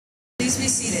please be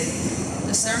seated.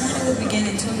 The ceremony will begin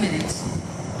in 2 minutes.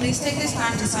 Please take this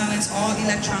time to silence all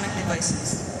electronic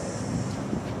devices.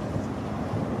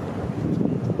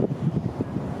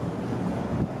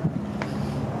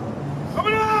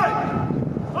 Coming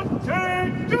on!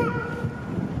 Attention!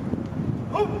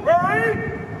 Hooray!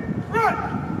 Right!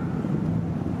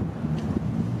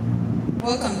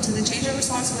 Welcome to the Change of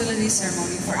Responsibility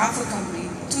ceremony for Alpha Company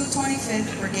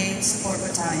 225th Brigade Support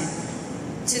Battalion.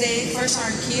 Today, First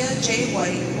Sergeant Kia J.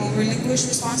 White will relinquish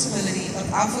responsibility of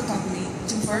Alpha Company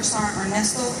to First Sergeant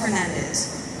Ernesto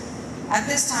Hernandez. At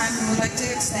this time, we would like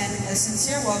to extend a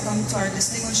sincere welcome to our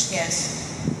distinguished guests.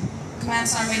 Command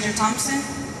Sergeant Major Thompson,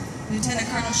 Lieutenant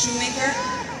Colonel Shoemaker,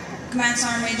 Command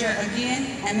Sergeant Major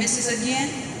Aguian and Mrs. Aguian,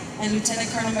 and Lieutenant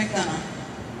Colonel McDonough.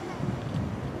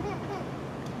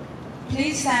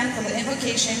 Please stand for the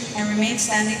invocation and remain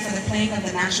standing for the playing of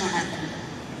the national anthem.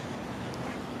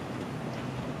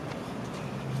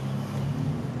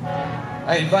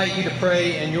 I invite you to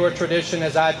pray in your tradition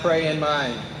as I pray in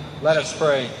mine. Let us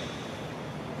pray.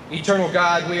 Eternal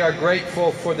God, we are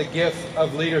grateful for the gift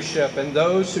of leadership and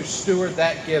those who steward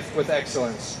that gift with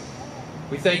excellence.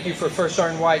 We thank you for First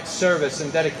Sergeant White's service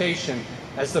and dedication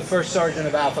as the First Sergeant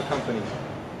of Alpha Company.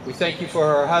 We thank you for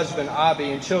her husband,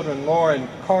 Abby, and children, Lauren,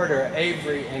 Carter,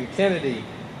 Avery, and Kennedy,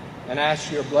 and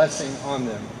ask your blessing on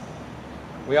them.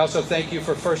 We also thank you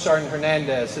for First Sergeant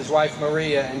Hernandez, his wife,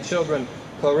 Maria, and children,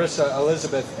 Clarissa,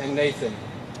 Elizabeth, and Nathan.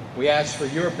 We ask for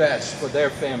your best for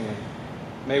their family.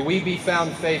 May we be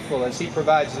found faithful as he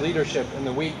provides leadership in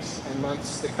the weeks and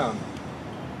months to come.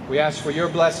 We ask for your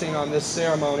blessing on this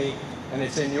ceremony, and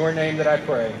it's in your name that I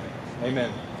pray.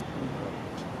 Amen.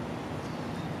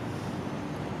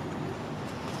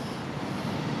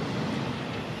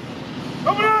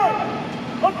 Coming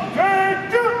on!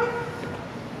 Attention!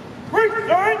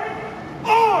 Present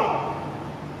on!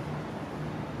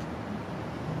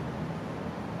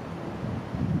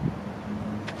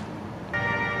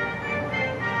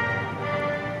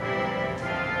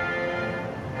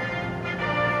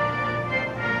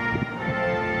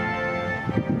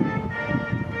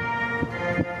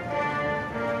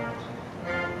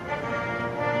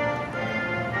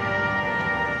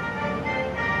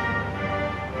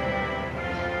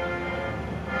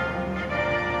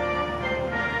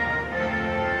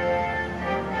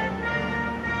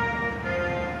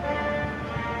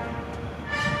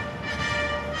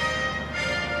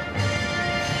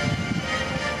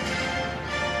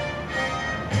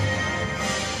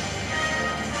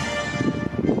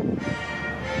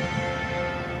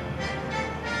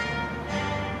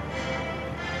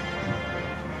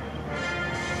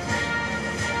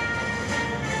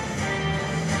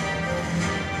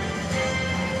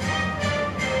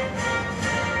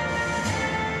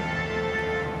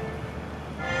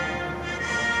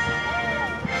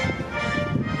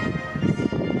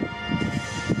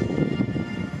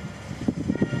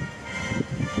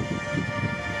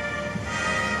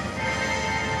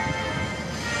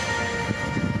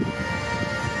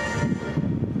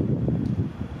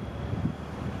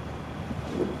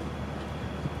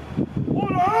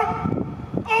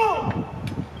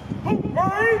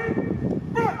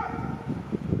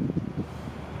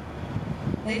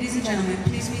 Ladies and gentlemen,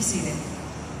 please be seated.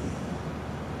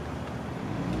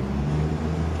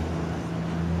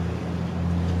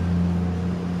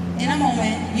 In a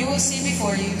moment, you will see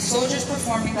before you soldiers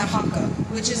performing the haka,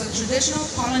 which is a traditional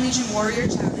Polynesian warrior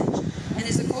challenge and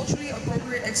is a culturally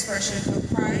appropriate expression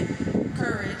of pride,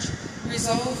 courage,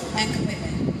 resolve, and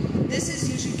commitment. This is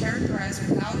usually characterized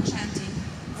with loud chanting,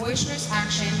 boisterous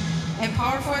action, and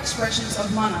powerful expressions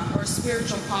of mana, or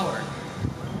spiritual power.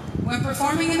 When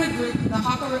performing in a group, the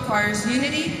haka requires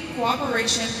unity,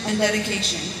 cooperation, and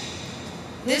dedication.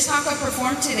 This haka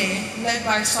performed today, led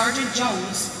by Sergeant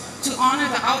Jones, to honor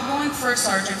the outgoing First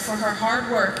Sergeant for her hard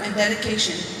work and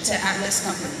dedication to Atlas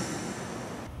Company.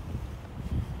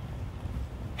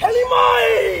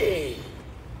 Helimai!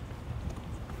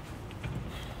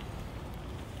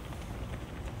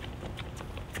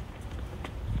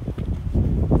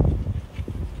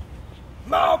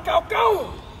 Mau kau!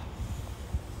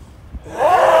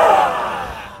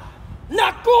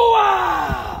 Nakua!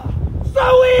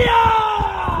 Sawia!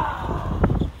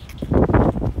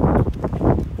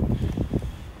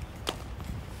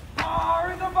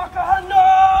 Ari the Bakahano!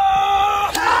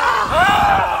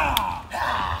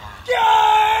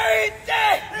 Kiaite!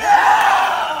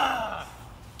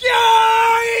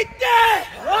 Kiaite!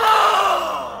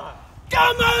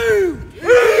 Kamu!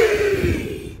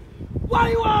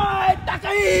 Wai wai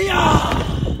takaiya!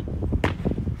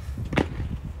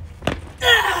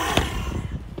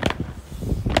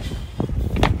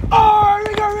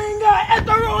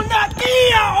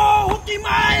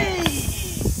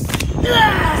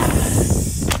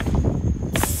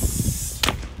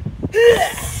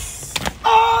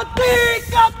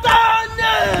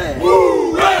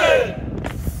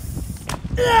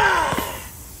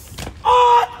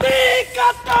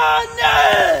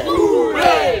 Katane!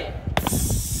 Hooray!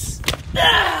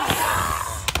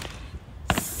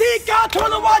 Tika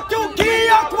tono watu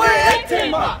kia kwe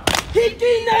etema.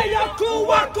 Hikine ya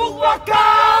kuwaku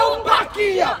wakau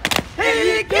bakia.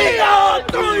 Hikia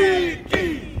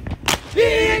tuiki.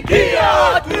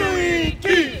 Hikia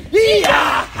tuiki. Hiya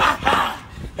ha ha.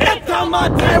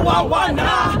 Etamate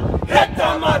wawana.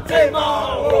 Etamate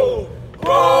mao.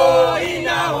 Oh,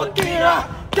 ina okira.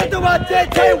 Ketawate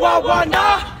te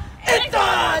wawana.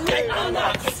 Etane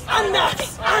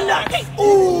anak.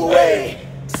 Uwe.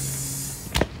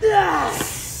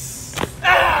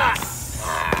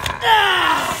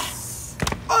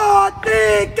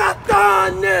 Oti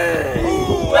katane.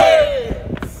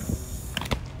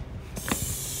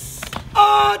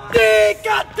 Oti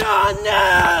katane.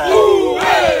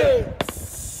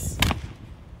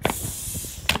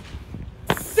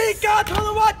 Tika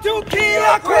tono watu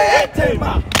kia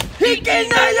kwetema.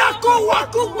 Hikine ya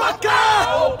kuwaku waka.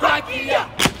 Bakia.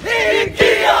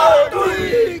 Hikia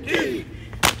tuiki.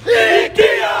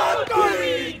 Hikia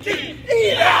tuiki.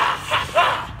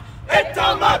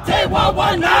 Etamate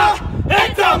wawana.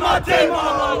 Etamate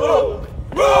maro.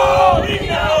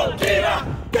 Roina okira.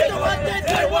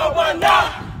 Ketawate wawana.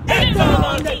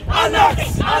 Etamate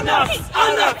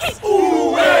anak.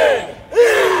 Uwe.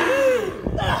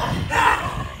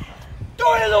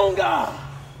 Doilonga.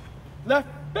 Left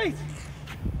base.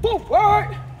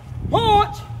 Forward.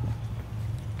 March.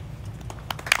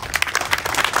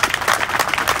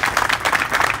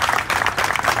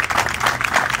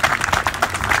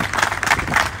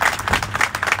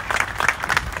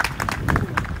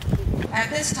 At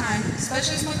this time,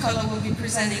 Specialist McCullough will be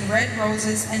presenting red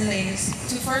roses and leis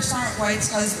to First Sergeant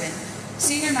White's husband,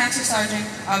 Senior Master Sergeant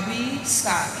Abby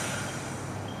Scott,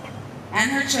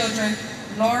 and her children,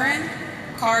 Lauren,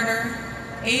 Carter,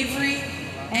 Avery,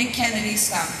 and Kennedy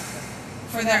Scott,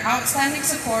 for their outstanding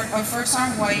support of First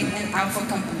Sergeant White and Alpha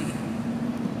Company.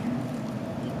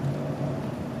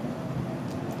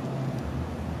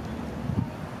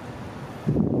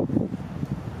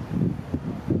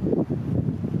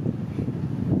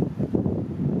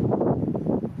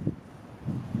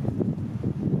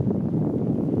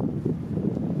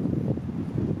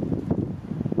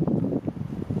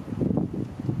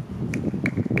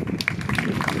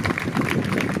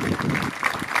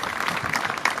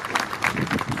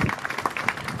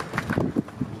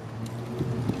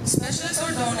 Specialist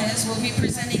Ordonez will be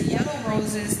presenting yellow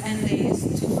roses and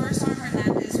leis to First Sergeant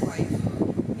Hernandez's wife,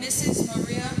 Mrs.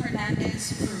 Maria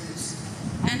Hernandez Cruz,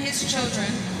 and his children,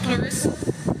 Clarissa,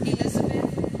 Elizabeth,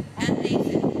 and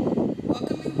Nathan,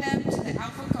 welcoming them to the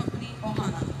Alpha Company,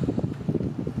 Ohana.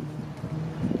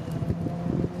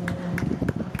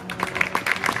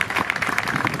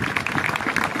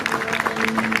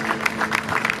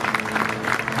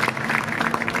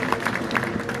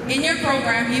 In your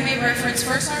program, you may reference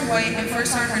First Sergeant White and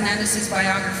First Sergeant Hernandez's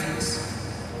biographies.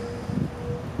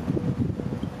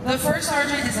 The First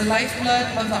Sergeant is the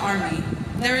lifeblood of the Army.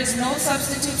 There is no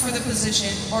substitute for the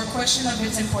position or question of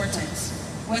its importance.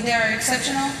 When they are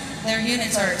exceptional, their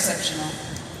units are exceptional.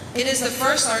 It is the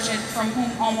First Sergeant from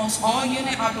whom almost all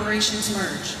unit operations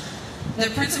merge. Their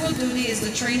principal duty is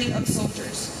the training of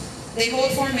soldiers. They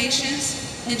hold formations,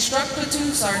 instruct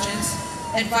platoon sergeants,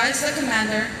 advise the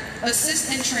commander, assist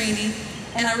in training,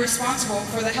 and are responsible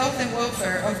for the health and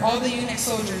welfare of all the unit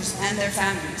soldiers and their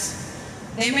families.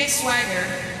 They may swagger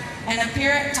and appear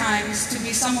at times to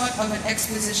be somewhat of an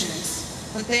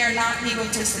expositionist, but they are not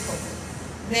egotistical.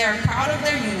 They are proud of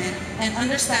their unit and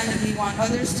understandably want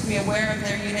others to be aware of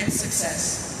their unit's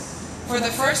success. For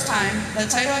the first time, the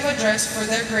title of address for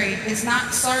their grade is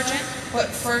not Sergeant, but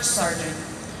First Sergeant.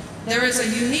 There is a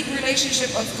unique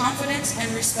relationship of confidence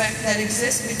and respect that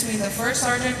exists between the First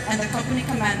Sergeant and the company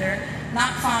commander,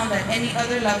 not found at any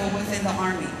other level within the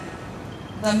Army.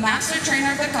 The master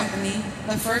trainer of the company,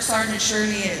 the First Sergeant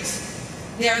surely is.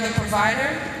 They are the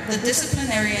provider, the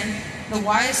disciplinarian, the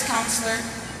wise counselor,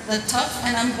 the tough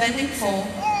and unbending foe,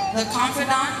 the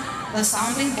confidant, the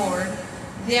sounding board.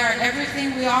 They are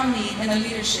everything we all need in a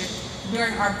leadership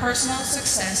during our personal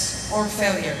success or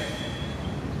failure.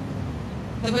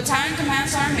 The Battalion Command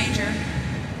Sergeant Major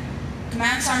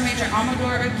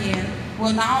Amador Aguian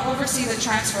will now oversee the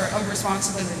transfer of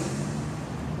responsibility.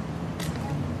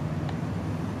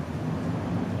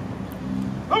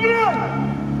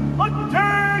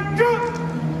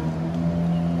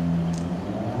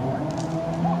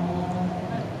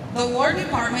 The War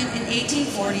Department in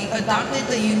 1840 adopted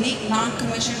the unique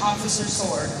non-commissioned officer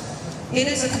sword. It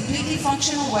is a completely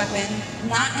functional weapon,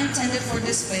 not intended for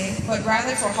display, but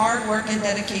rather for hard work and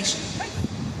dedication.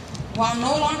 While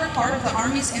no longer part of the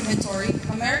Army's inventory,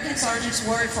 American sergeants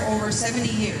wore it for over 70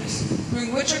 years,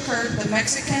 during which occurred the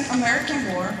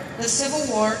Mexican-American War, the Civil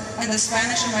War, and the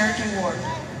Spanish-American War.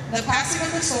 The passing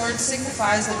of the sword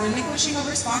signifies the relinquishing of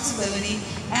responsibility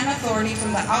and authority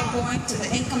from the outgoing to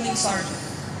the incoming sergeant.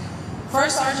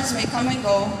 First sergeants may come and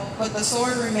go, but the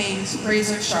sword remains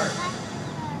razor sharp.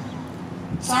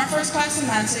 Sergeant First Class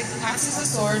Szymanczyk passes the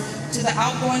sword to the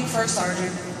outgoing first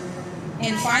sergeant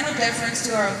in final deference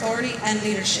to our authority and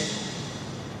leadership.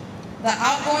 The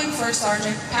outgoing first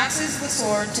sergeant passes the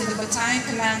sword to the battalion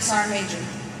command sergeant major,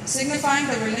 signifying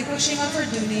the relinquishing of her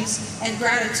duties and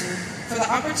gratitude for the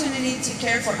opportunity to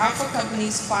care for Alpha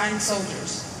Company's fine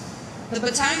soldiers. The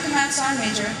battalion command sergeant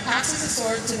major passes the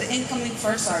sword to the incoming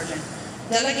first sergeant,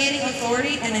 delegating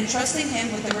authority and entrusting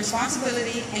him with the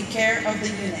responsibility and care of the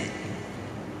unit.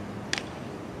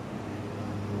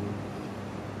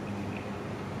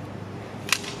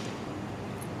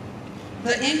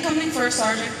 The incoming first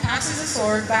sergeant passes the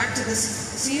sword back to the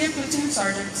senior platoon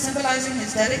sergeant, symbolizing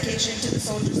his dedication to the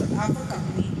soldiers of Alpha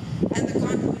Company and the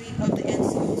continuity of the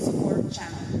NCO support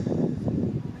channel.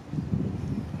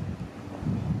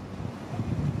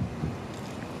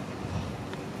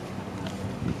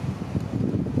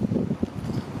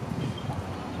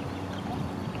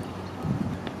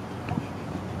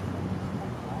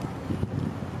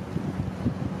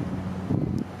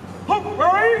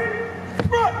 Hurry!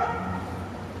 Run!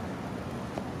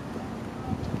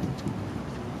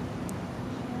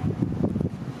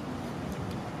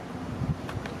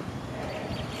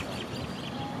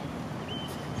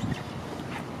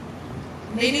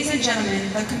 Ladies and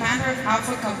gentlemen, the commander of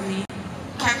Alpha Company,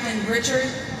 Captain Richard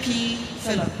P.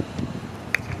 Phillip.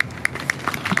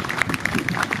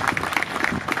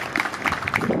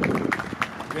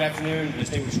 Good afternoon,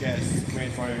 distinguished guests,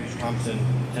 Command Sergeant Major Thompson,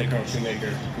 Lieutenant Colonel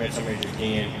Shoemaker, Command Sergeant Major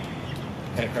Dean,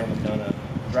 Lieutenant Colonel McDonough,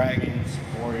 Dragons,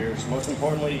 Warriors. Most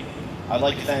importantly, I'd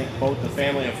like to thank both the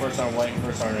family of First Sergeant White and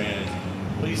First Sergeant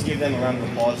Hernandez. Please give them a round of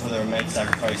applause for their immense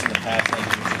sacrifice in the past and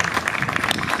future.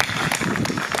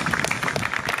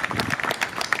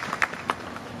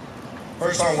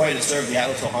 First Sergeant White has served the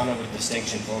Atlas Ohana with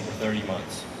distinction for over 30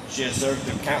 months. She has served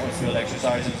through countless field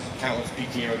exercises, countless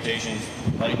PTA rotations,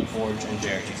 Lightning Forge, and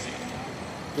JRTC.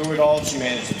 Through it all, she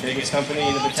managed the biggest company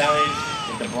in the battalion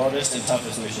with the broadest and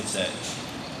toughest mission set.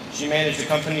 She managed a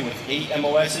company with 8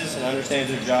 MOSs and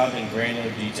understands her job in granular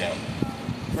detail.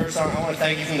 First Sergeant, I want to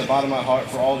thank you from the bottom of my heart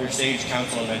for all of your sage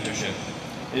counsel and mentorship.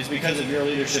 It is because of your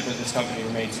leadership that this company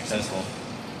remains successful.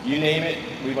 You name it,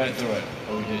 we went through it,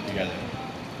 but we did it together.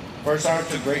 First Sergeant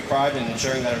took great pride in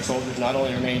ensuring that our soldiers not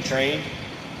only remained trained,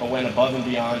 but went above and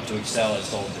beyond to excel as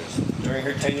soldiers. During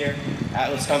her tenure,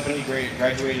 Atlas Company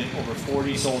graduated over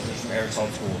 40 soldiers from Air Assault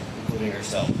School, including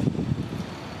herself.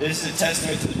 This is a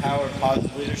testament to the power of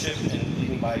positive leadership and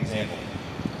leading by example,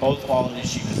 both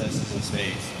qualities she possesses in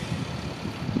spades.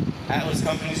 Atlas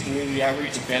Company's community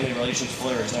outreach and family relations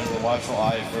flourished under the watchful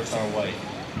eye of First Sergeant White.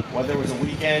 Whether it was a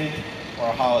weekend or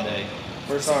a holiday,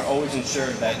 First Sergeant always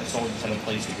ensured that the soldiers had a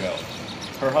place to go.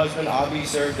 Her husband, Avi,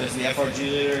 served as the FRG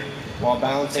leader while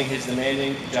balancing his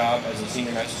demanding job as a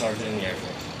senior master sergeant in the Air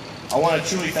Force. I want to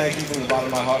truly thank you from the bottom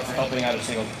of my heart for helping a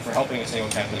single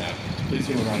captain out. Please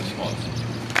give a round of applause.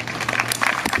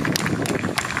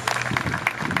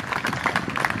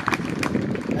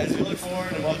 As we look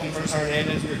forward and welcome First Sergeant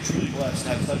Hernandez, we are truly blessed to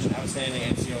have such an outstanding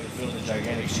NCO to fill the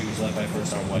gigantic shoes left by First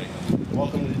Sergeant White.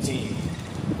 Welcome to the team.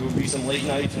 There will be some late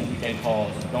nights and weekend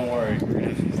calls. Don't worry, we're going to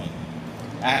have some fun.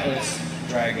 Atlas,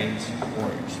 Dragons,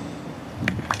 Warriors.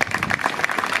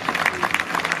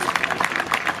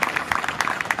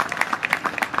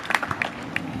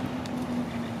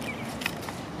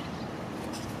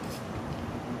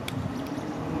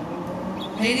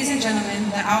 Ladies and gentlemen,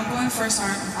 the outgoing First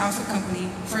Sergeant of Alpha Company,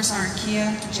 First Sergeant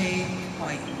Kia J.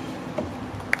 White.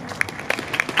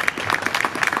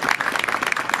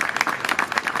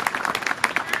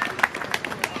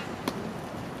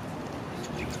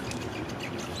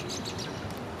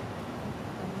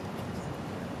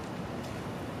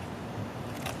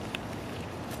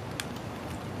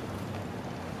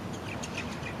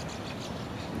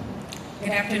 Good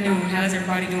afternoon. How's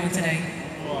everybody doing today?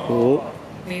 Cool.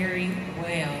 Very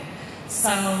well. So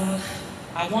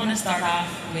I want to start off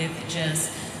with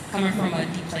just coming from a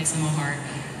deep place in my heart.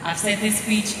 I've said this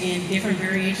speech in different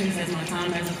variations as my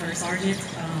time as a first sergeant.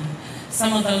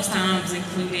 Some of those times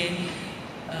included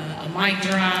a mic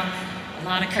drop, a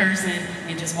lot of cursing,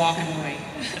 and just walking away.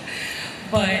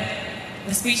 But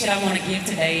the speech that I want to give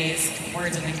today is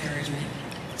words of encouragement.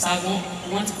 So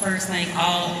I want to first thank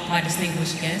all my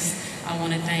distinguished guests. I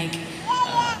want to thank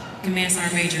Command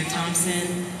Sergeant Major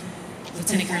Thompson,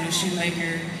 Lieutenant Colonel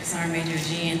Shoemaker, Sergeant Major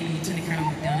Jean, and Lieutenant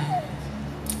Colonel McDonough.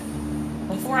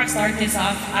 Before I start this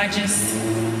off, I just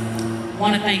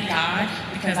want to thank God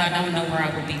because I don't know where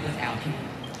I would be without Him.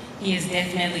 He has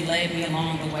definitely led me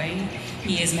along the way.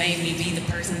 He has made me be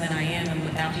the person that I am, and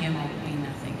without Him, I would be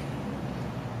nothing.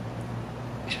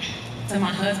 To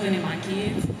my husband and my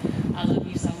kids, I love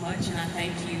you so much, and I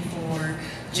thank you for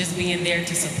just being there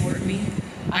to support me.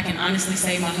 I can honestly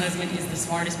say my husband is the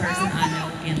smartest person I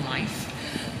know in life.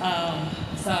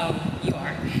 So you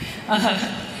are.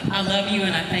 I love you,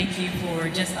 and I thank you for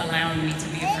just allowing me to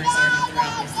be a first sergeant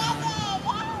throughout this time.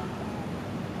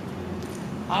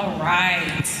 All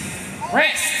right,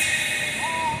 rest.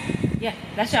 Yeah,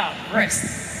 that's y'all,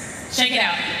 rest. Shake it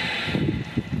out.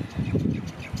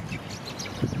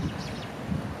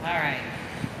 All right.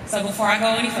 So before I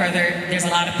go any further, there's a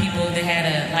lot of people that had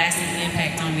a lasting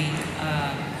impact on me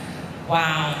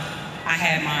while I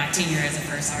had my tenure as a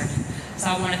first sergeant. So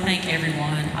I want to thank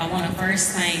everyone. I want to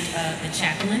first thank the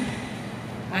chaplain.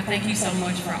 I thank you so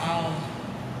much for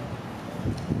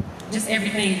just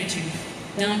everything that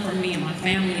you've done for me and my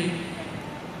family.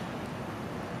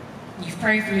 You've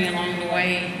prayed for me along the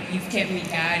way. You've kept me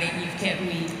guided. You've kept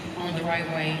me on the right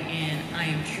way, and I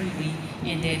am truly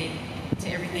indebted to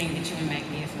everything that you and Mac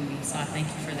did for me. So I thank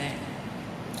you for that.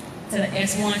 To the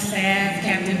S1 staff,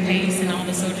 Captain Pace, and all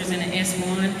the soldiers in the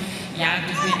S1, y'all have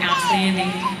just been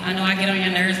outstanding. I know I get on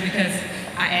your nerves because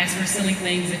I ask for silly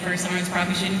things that first sergeants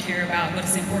probably shouldn't care about, but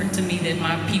it's important to me that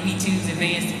my PP2s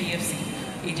advance to PFC.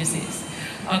 It just is.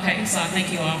 Okay, so I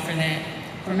thank you all for that.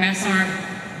 For Master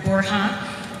Sergeant Borja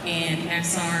and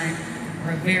Master Sergeant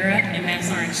Rivera and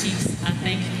Master Sergeant Chiefs, I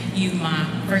thank you, my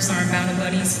first sergeant battle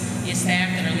buddies, and staff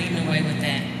that are leading the way with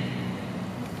that.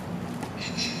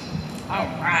 All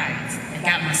right, they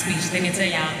got my speech. Let me tell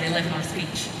y'all, they left my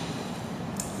speech.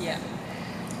 Yeah.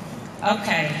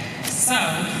 Okay, so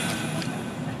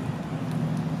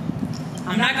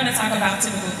I'm not going to talk about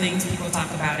typical things people talk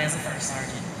about as a first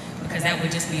sergeant, because that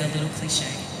would just be a little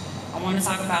cliche. I want to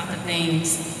talk about the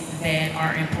things that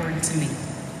are important to me.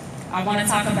 I want to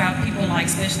talk about people like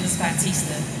Specialist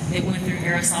Batista that went through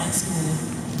air assault school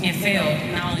and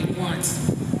failed not only once,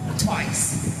 but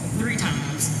twice, 3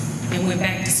 times, and went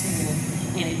back to school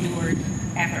and endured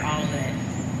after all of that.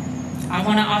 I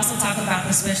want to also talk about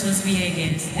the Specialist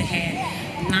Villegas that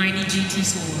had 90 GT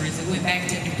scores and went back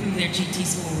to improve their GT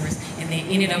scores and then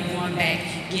ended up going back,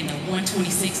 getting a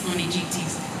 126 on their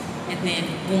GTs, and then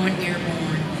going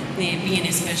airborne, then being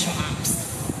in special ops.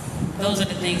 Those are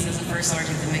the things as a first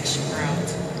sergeant that makes you proud.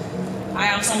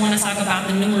 I also want to talk about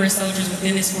the numerous soldiers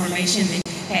within this formation that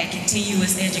had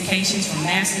continuous educations from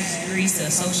master's degrees to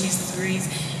associate's degrees,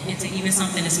 and to even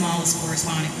something as small as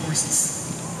corresponding courses.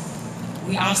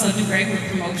 We also do great with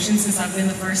promotions since I've been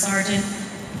the first sergeant.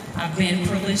 I've been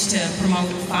privileged to promote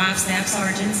 5 staff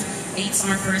sergeants, 8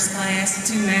 sergeant first class,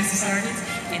 2 master sergeants,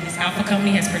 and this Alpha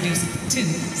company has produced 2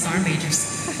 sergeant majors.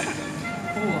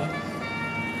 4.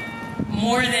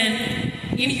 More than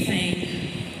anything,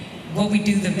 what we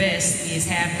do the best is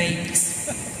have babies.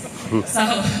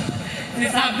 So,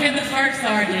 since I've been the first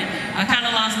sergeant, I kind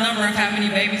of lost number of how many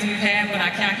babies we've had, but I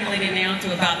calculated now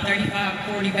to about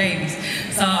 35, 40 babies.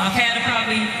 So I've had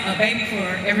probably a baby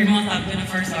for every month I've been a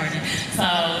first sergeant. So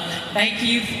thank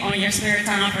you on your spare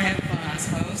time for having fun, I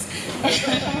suppose.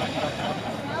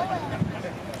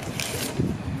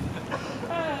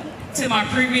 To my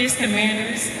previous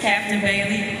commanders, Captain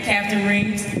Bailey, Captain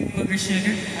Reeves, Booger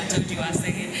Sugar, I told you I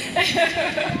said it,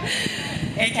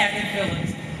 and Captain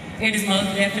Phillips. It has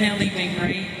most definitely been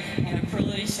great and a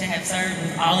privilege to have served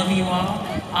with all of you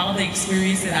all the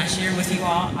experience that I share with you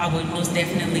all, I would most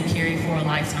definitely carry for a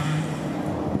lifetime.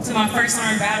 To my first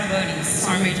sergeant battle buddies,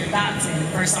 Sergeant Major Dotson,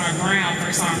 First Sergeant Brown,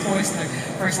 First Sergeant Forster,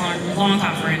 First Sergeant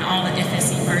Longhoffer, and all the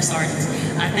FSC first sergeants,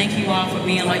 I thank you all for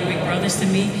being like big brothers to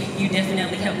me. You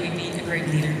definitely helped me be a great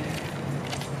leader.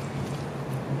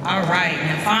 All right,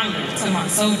 now finally, to my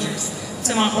soldiers,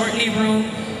 to my orderly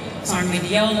room, Sergeant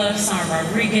Mendiola, Sergeant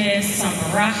Rodriguez, Sergeant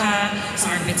Baraja,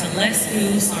 Sergeant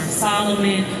Vitalescu, Sergeant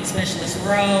Solomon, Specialist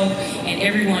Rowe, and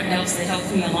everyone else that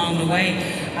helped me along the way.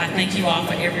 I thank you all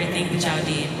for everything that y'all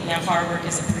did. Your hard work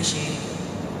is appreciated.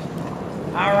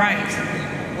 All right,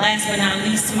 last but not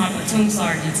least, to my platoon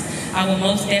sergeants, I will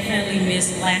most definitely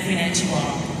miss laughing at you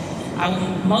all. I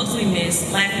will mostly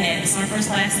miss laughing at the Sergeant First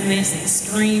Class domestics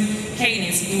scream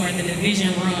cadence during the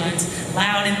division runs,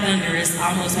 loud and thunderous,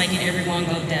 almost making everyone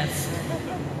go deaf.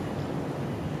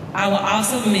 I will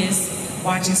also miss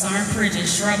watching Sergeant Pridgeon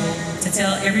struggle to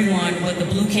tell everyone what the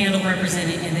blue candle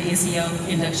represented in the NCO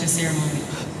induction ceremony.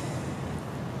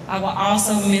 I will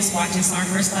also miss watching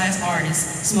Sergeant First Class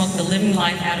Artist smoke the living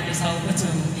life out of his whole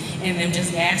platoon and them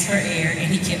just gasped for air,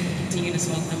 and he kept continuing to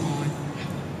smoke them on.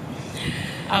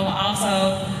 I will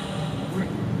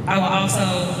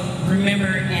also remember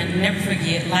and never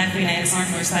forget laughing at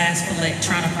Sergeant First Class Follett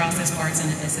trying to process parts in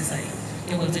the SSA.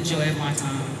 It was the joy of my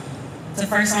time. To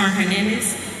First Sergeant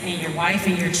Hernandez and your wife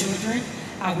and your children,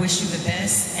 I wish you the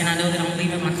best, and I know that I'm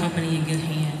leaving my company in good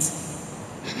hands.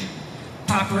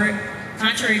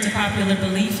 Contrary to popular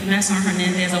belief, Master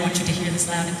Hernandez, I want you to hear this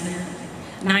loud and clear.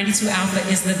 92 Alpha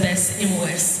is the best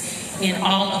MOS in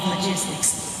all of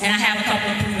logistics. And I have a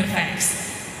couple of proven facts,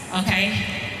 okay?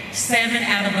 7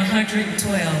 out of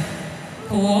 112.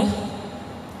 Cool?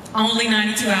 Only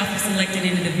 92 Alpha selected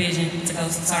in the division to go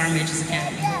to Sergeant Major's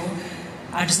Academy. Cool?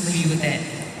 I'll just leave you with that.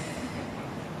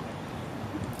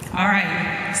 All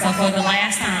right, so for the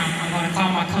last time, I'm going to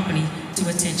call my company to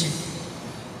attention.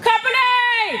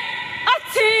 Company!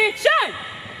 Attention!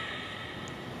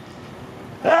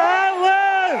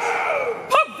 Atlas!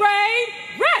 Parade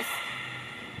rest!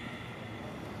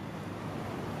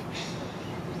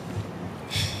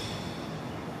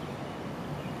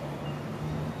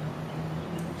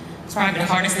 It's probably the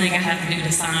hardest thing I have to do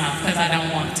to sign off because I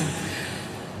don't want to.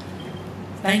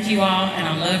 Thank you all, and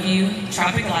I love you.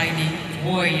 Tropic Lightning,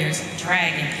 Warriors,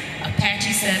 Dragon,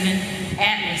 Apache 7,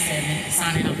 Atlas 7,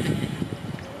 signing off today.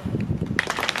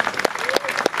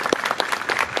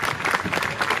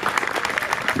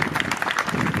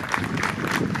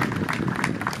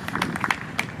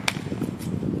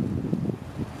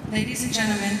 Ladies and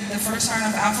gentlemen, the First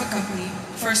Sergeant of Alpha Company,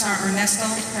 First Sergeant Ernesto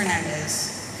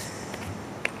Hernandez.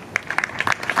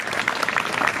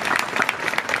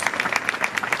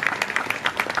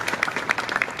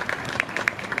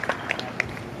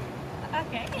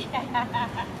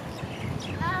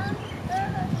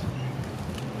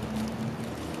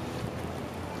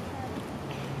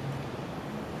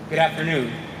 Good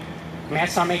afternoon. Command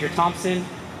Sergeant Major Thompson,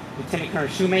 Lieutenant Colonel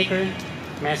Shoemaker,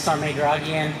 Command Sergeant Major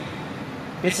Aguian,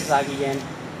 Mrs. Aguian,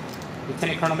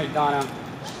 Lieutenant Colonel McDonough,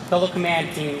 fellow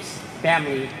command teams,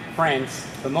 family, friends,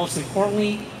 but most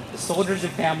importantly, the soldiers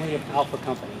and family of Alpha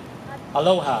Company.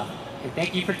 Aloha, and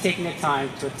thank you for taking the time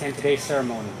to attend today's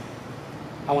ceremony.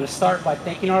 I want to start by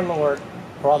thanking our Lord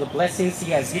for all the blessings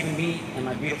He has given me and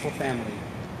my beautiful family.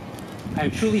 I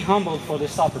am truly humbled for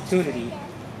this opportunity.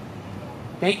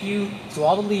 Thank you to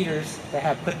all the leaders that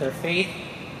have put their faith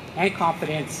and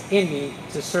confidence in me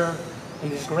to serve in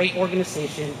this great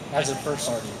organization as a First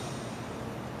Sergeant.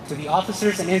 To the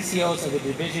officers and NCOs of the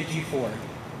Division G4,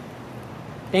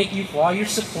 thank you for all your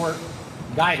support,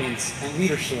 guidance, and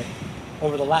leadership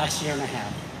over the last year and a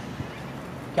half.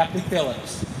 Captain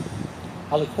Phillips,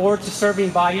 I look forward to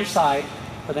serving by your side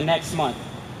for the next month.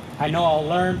 I know I'll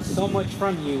learn so much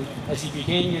from you as you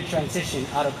begin your transition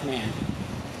out of command.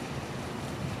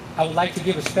 I would like to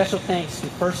give a special thanks to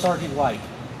First Sergeant White.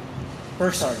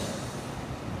 First Sergeant,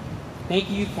 thank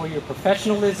you for your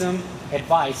professionalism,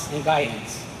 advice, and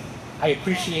guidance. I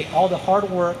appreciate all the hard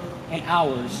work and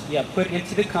hours you have put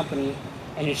into the company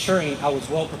and ensuring I was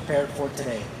well prepared for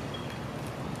today.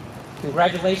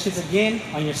 Congratulations again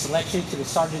on your selection to the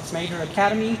Sergeant's Major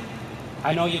Academy.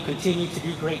 I know you'll continue to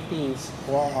do great things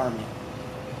for our Army.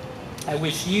 I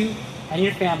wish you and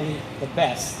your family the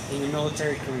best in your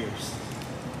military careers.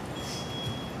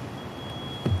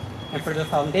 And for the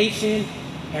foundation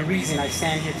and reason I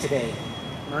stand here today,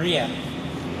 Maria,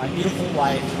 my beautiful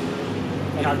wife,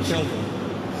 and our children,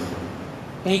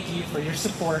 thank you for your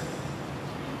support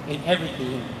in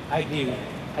everything I do.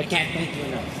 I can't thank you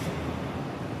enough.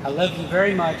 I love you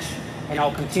very much, and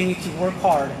I'll continue to work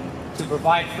hard to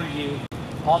provide for you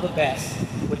all the best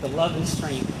with the love and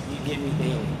strength you give me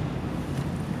daily.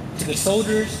 To the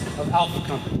soldiers of Alpha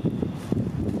Company,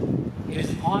 it is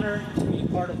an honor to be a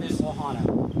part of this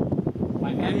ohana.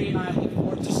 My family and I look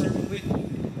forward to serving with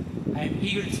you. I am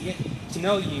eager to get to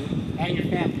know you and your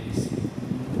families.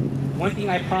 One thing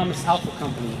I promise Alpha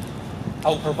Company, I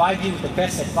will provide you with the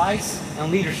best advice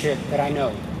and leadership that I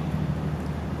know.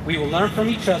 We will learn from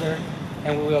each other,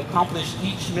 and we will accomplish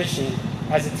each mission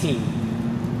as a team.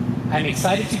 I'm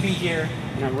excited to be here,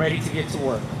 and I'm ready to get to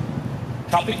work.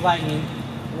 Tropic Lightning,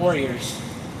 Warriors,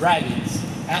 Dragons,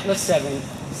 Atlas 7,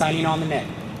 signing on the net.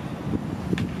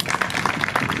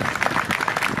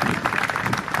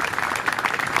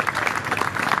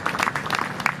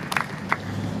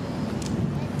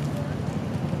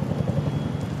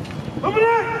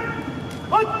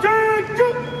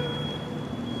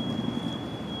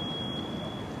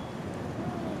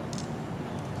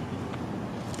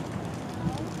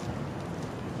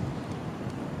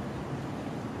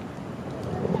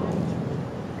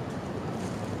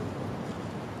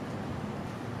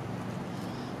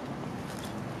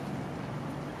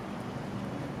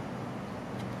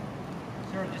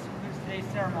 Sir, this concludes today's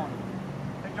ceremony.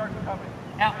 Take charge of the company.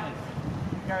 Outlays.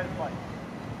 Carry the flag.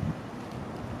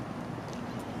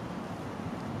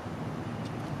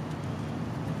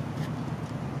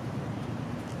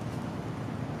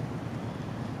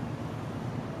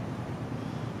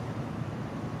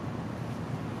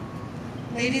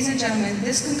 Ladies and gentlemen,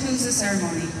 this concludes the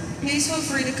ceremony. Please feel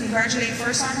free to congratulate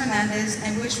First Sergeant Hernandez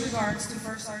and wish regards to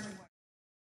First Sergeant White.